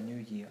going into a new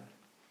year.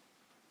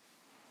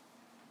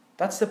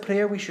 That's the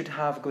prayer we should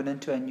have going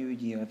into a new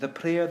year. The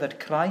prayer that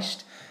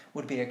Christ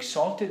would be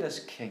exalted as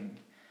King,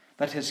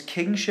 that his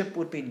kingship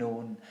would be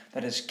known,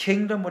 that his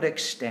kingdom would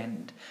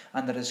extend,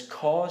 and that his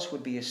cause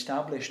would be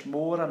established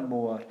more and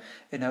more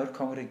in our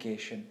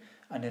congregation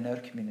and in our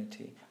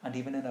community and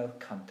even in our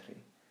country.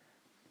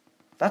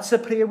 That's the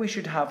prayer we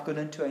should have going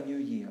into a new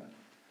year.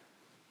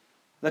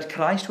 That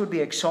Christ would be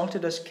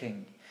exalted as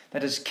King,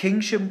 that his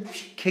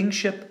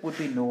kingship would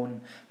be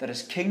known, that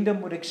his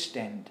kingdom would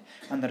extend,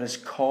 and that his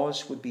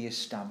cause would be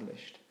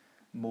established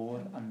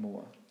more and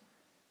more.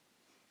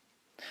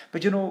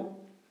 But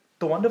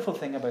the wonderful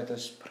thing about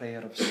this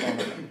prayer of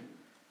Solomon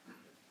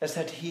is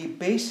that he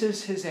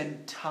bases his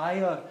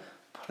entire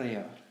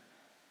prayer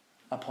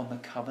upon the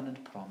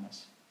covenant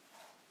promise.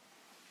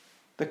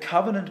 The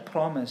covenant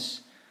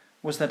promise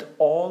was that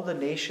all the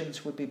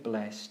nations would be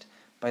blessed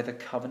by the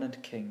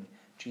covenant King,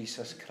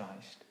 Jesus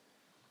Christ.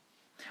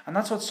 And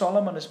that's what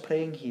Solomon is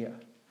praying here,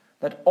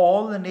 that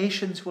all the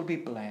nations will be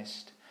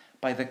blessed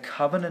by the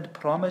covenant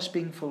promise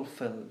being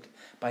fulfilled,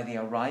 by the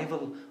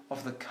arrival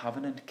of the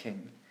covenant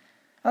King.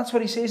 That's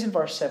what he says in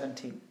verse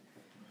 17.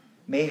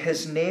 May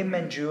his name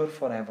endure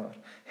forever.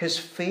 His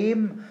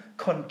fame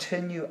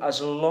continue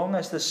as long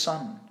as the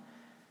sun.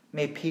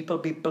 May people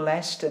be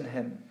blessed in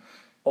him.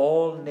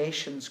 All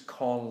nations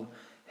call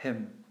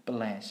him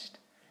blessed.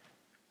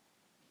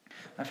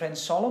 My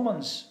friends,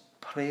 Solomon's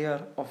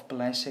prayer of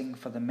blessing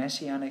for the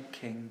Messianic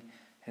King,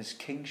 his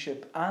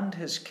kingship and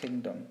his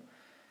kingdom,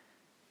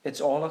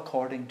 it's all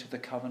according to the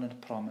covenant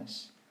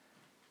promise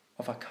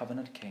of a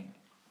covenant King.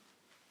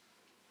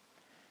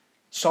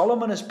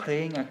 Solomon is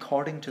praying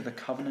according to the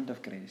covenant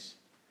of grace.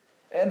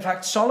 In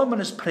fact, Solomon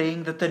is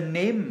praying that the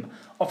name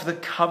of the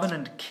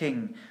covenant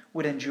King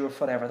would endure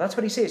forever. That's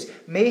what he says.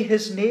 May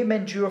his name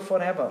endure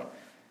forever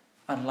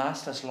and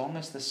last as long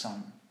as the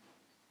sun.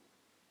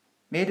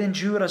 May it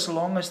endure as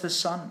long as the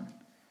sun.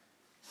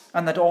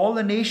 And that all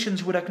the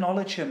nations would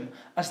acknowledge him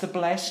as the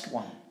blessed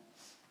one,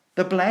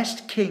 the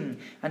blessed King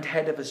and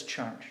head of his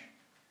church.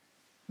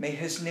 May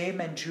his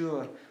name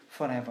endure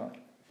forever.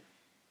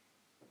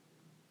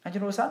 And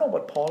is that not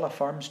what Paul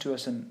affirms to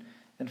us in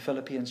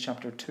Philippians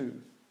chapter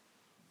 2?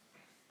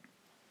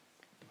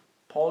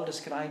 Paul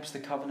describes the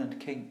covenant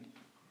King.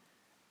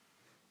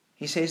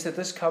 He says that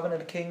this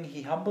covenant King,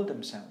 he humbled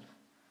himself.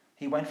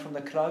 He went from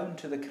the crown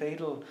to the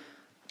cradle,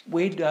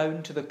 way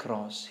down to the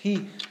cross.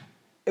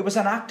 It was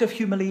an act of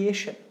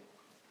humiliation.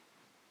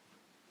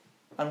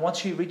 And once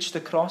he reached the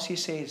cross, he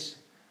says,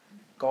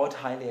 God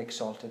highly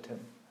exalted him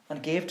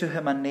and gave to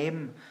him a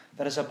name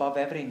that is above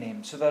every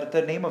name, so that at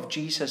the name of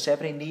Jesus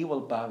every knee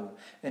will bow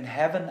in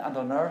heaven and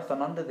on earth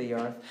and under the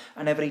earth,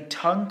 and every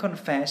tongue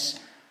confess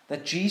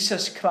that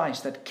Jesus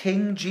Christ, that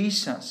King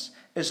Jesus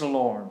is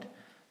Lord,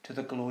 to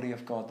the glory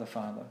of God the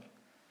Father.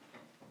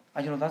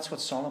 And that's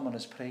what Solomon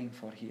is praying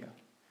for here.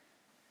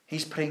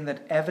 He's praying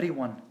that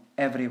everyone,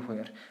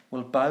 everywhere,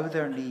 will bow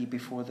their knee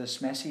before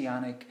this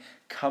Messianic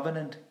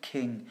covenant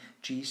King,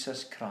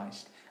 Jesus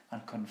Christ,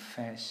 and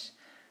confess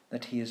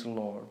that he is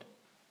Lord.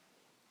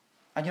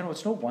 And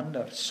it's no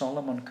wonder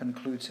Solomon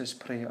concludes his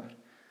prayer.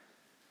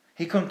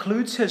 He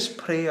concludes his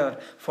prayer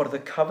for the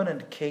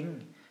covenant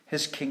King,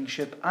 his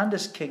kingship and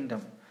his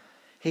kingdom.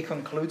 He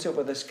concludes it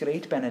with this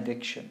great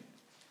benediction.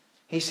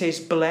 He says,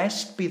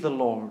 blessed be the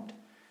Lord,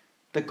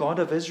 the God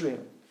of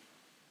Israel,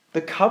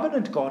 the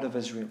covenant God of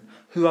Israel,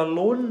 who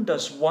alone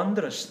does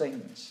wondrous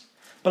things.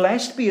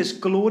 Blessed be his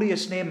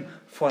glorious name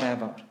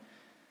forever.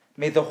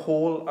 May the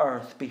whole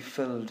earth be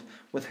filled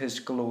with his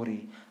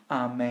glory.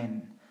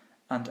 Amen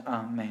and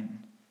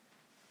amen.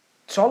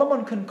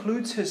 Solomon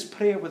concludes his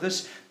prayer with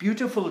this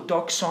beautiful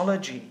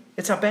doxology.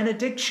 It's a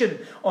benediction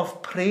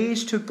of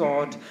praise to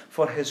God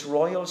for his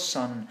royal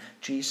Son,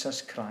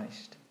 Jesus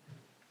Christ.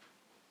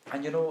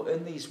 And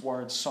in these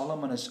words,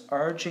 Solomon is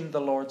urging the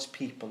Lord's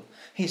people.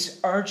 He's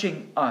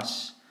urging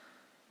us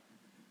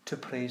to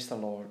praise the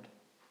Lord.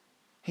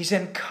 He's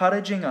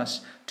encouraging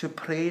us to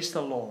praise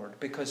the Lord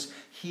because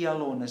he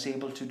alone is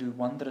able to do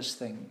wondrous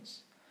things.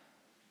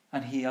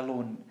 And he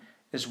alone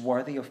is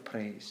worthy of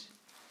praise.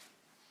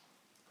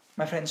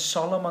 My friends,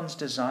 Solomon's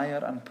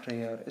desire and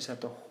prayer is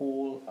that the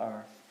whole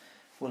earth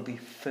will be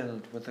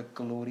filled with the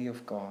glory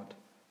of God.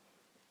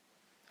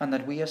 and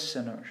that we as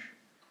sinners,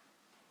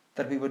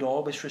 that we would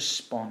always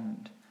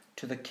respond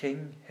to the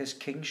King, his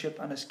kingship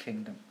and his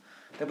kingdom,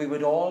 that we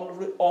would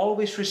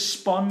always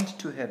respond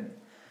to him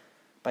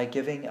by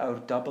giving our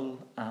double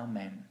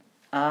amen.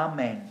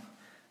 Amen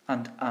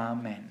and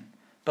amen.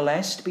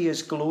 Blessed be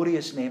his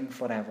glorious name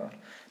forever.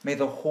 May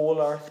the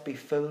whole earth be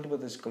filled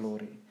with his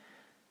glory.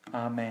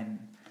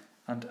 Amen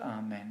and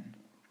amen.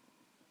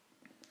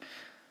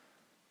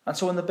 And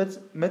so in the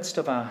midst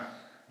of a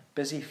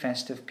busy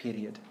festive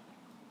period,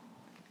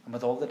 and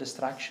with all the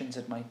distractions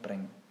it might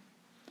bring,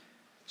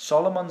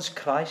 Solomon's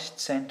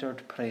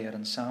Christ-centered prayer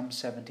in Psalm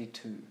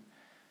 72,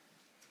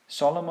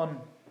 Solomon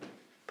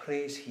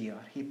prays here.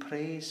 He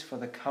prays for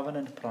the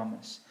covenant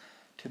promise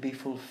to be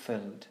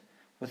fulfilled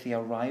with the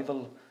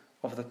arrival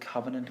of the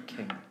covenant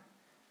king.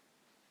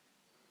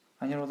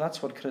 And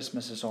that's what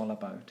Christmas is all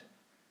about.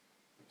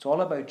 It's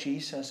all about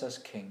Jesus as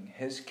king,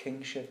 his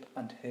kingship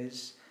and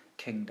his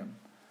kingdom.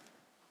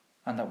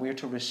 And that we're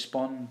to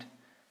respond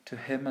to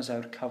him as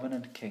our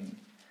covenant king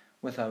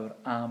with our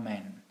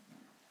amen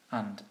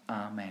and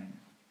amen.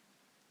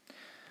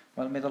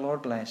 Well, may the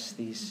Lord bless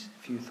these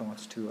few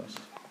thoughts to us.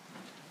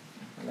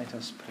 Let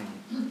us pray.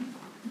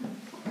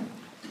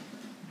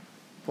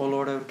 O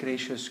Lord, our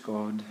gracious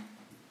God,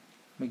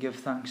 we give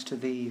thanks to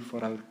thee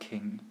for our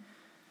King.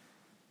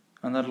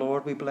 And that,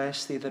 Lord, we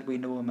bless thee that we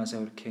know him as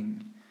our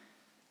King.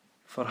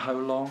 For how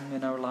long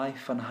in our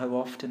life and how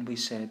often we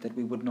said that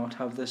we would not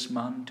have this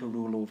man to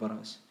rule over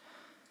us.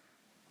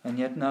 And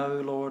yet now,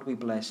 Lord, we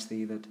bless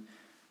thee that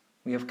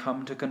we have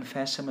come to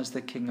confess him as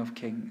the King of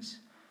Kings,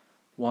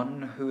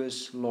 one who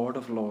is Lord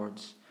of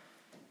Lords,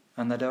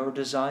 and that our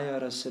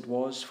desire, as it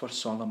was for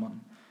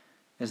Solomon,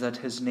 is that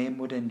his name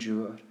would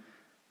endure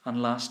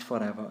and last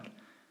forever,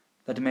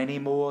 that many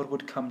more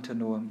would come to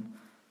know him,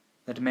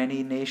 that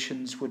many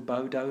nations would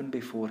bow down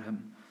before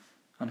him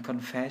and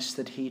confess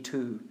that he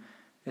too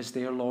is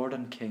their Lord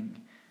and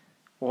King.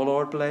 O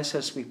Lord, bless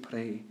us, we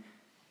pray.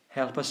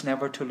 Help us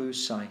never to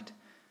lose sight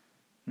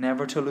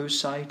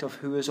of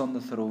who is on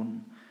the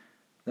throne,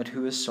 that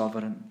who is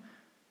sovereign,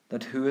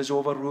 that who is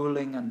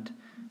overruling and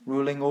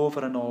ruling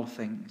over in all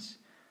things.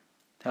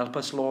 Help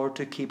us, Lord,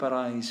 to keep our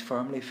eyes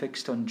firmly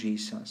fixed on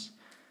Jesus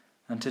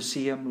and to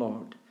see him,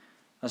 Lord,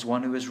 as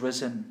one who is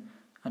risen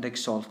and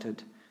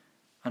exalted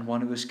and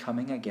one who is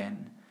coming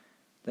again,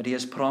 that he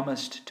has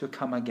promised to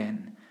come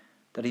again,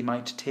 that he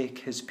might take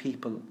his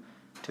people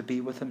to be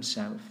with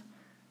himself,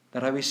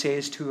 that how he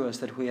says to us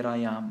that where I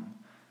am,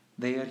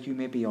 there you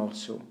may be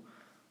also.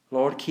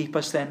 Lord, keep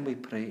us then, we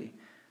pray,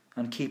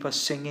 and keep us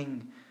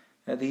singing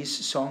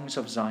these songs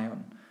of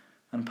Zion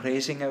and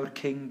praising our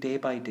King day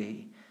by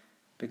day,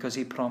 because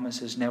he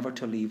promises never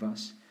to leave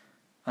us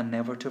and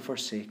never to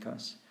forsake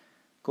us.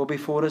 Go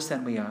before us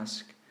then, we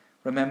ask.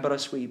 Remember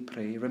us, we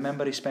pray.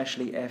 Remember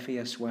especially Effie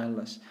as well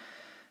as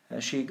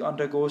she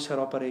undergoes her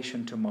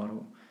operation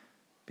tomorrow.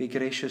 Be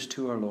gracious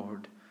to her,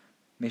 Lord.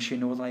 May she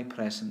know thy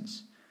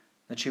presence,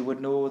 that she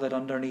would know that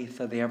underneath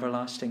are the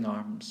everlasting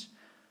arms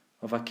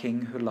of a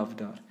King who loved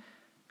her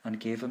and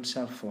gave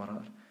himself for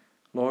her.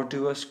 Lord,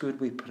 do us good,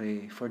 we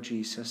pray, for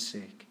Jesus'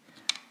 sake.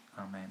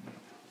 Amen.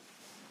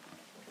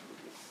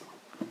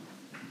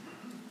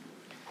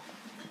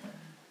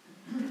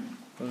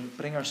 We'll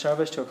bring our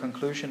service to a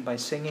conclusion by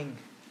singing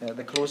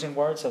the closing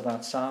words of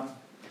that psalm,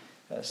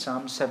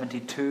 Psalm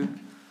 72.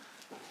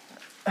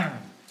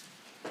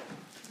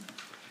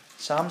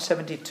 Psalm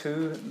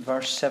 72,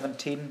 verse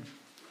 17.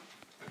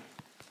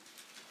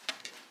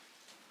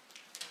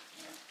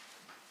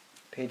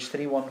 Page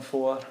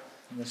 314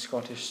 in the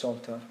Scottish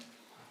Psalter.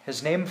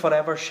 His name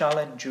forever shall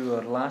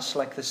endure, last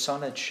like the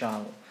sun it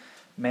shall.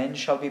 Men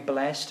shall be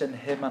blessed in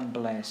him and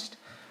blessed.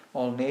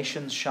 All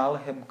nations shall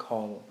him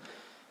call.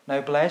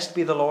 Now blessed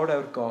be the Lord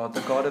our God,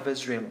 the God of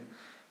Israel,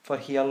 for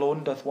he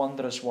alone doth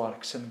wondrous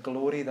works, and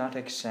glory that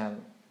excel.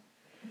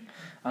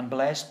 And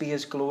blessed be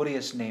his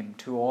glorious name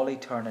to all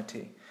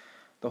eternity.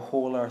 The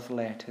whole earth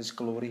let his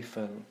glory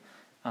fill.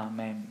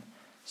 Amen.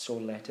 So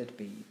let it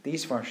be.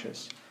 These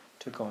verses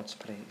to God's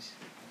praise.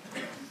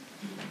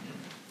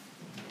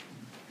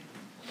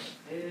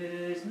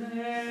 His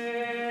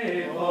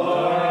name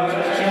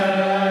forever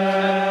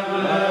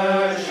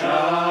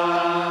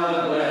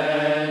shall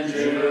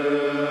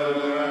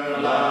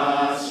endure,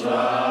 last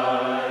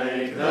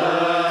like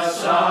the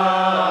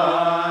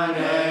sun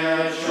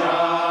it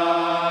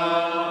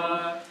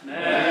shall,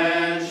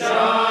 men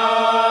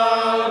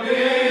shall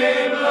be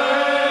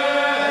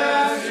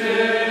blessed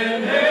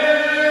in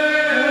him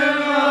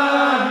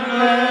and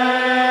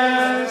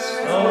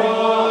blessed,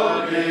 all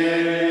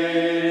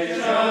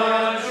nations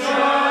shall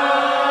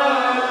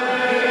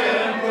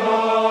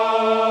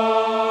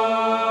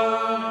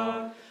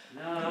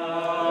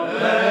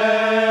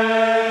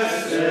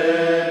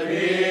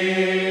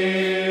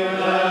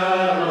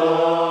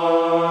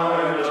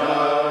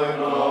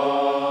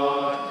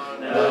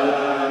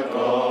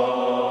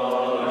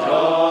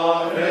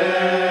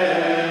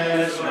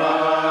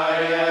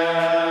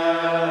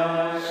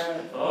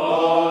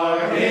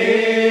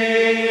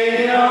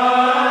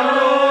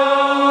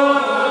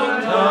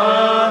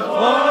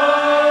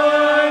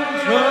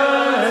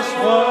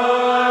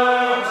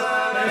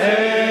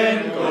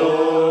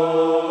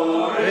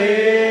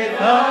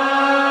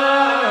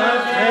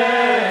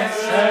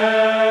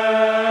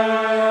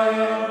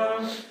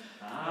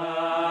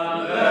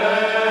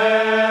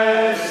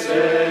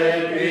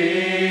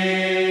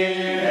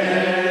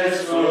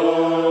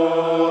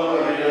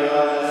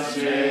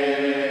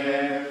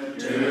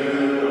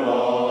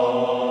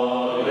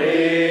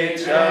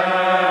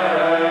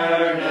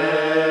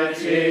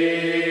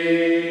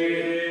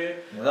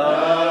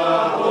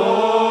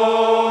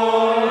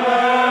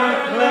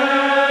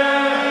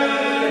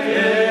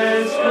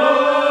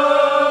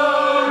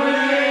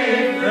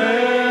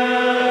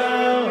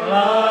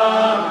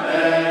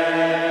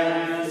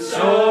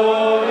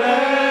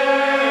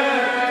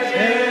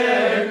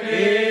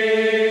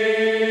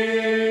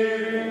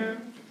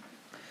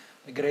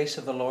grace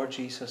of the Lord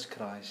Jesus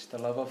Christ,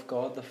 the love of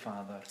God the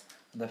Father,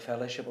 and the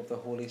fellowship of the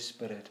Holy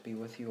Spirit be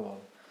with you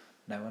all,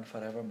 now and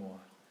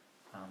forevermore.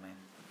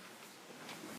 Amen.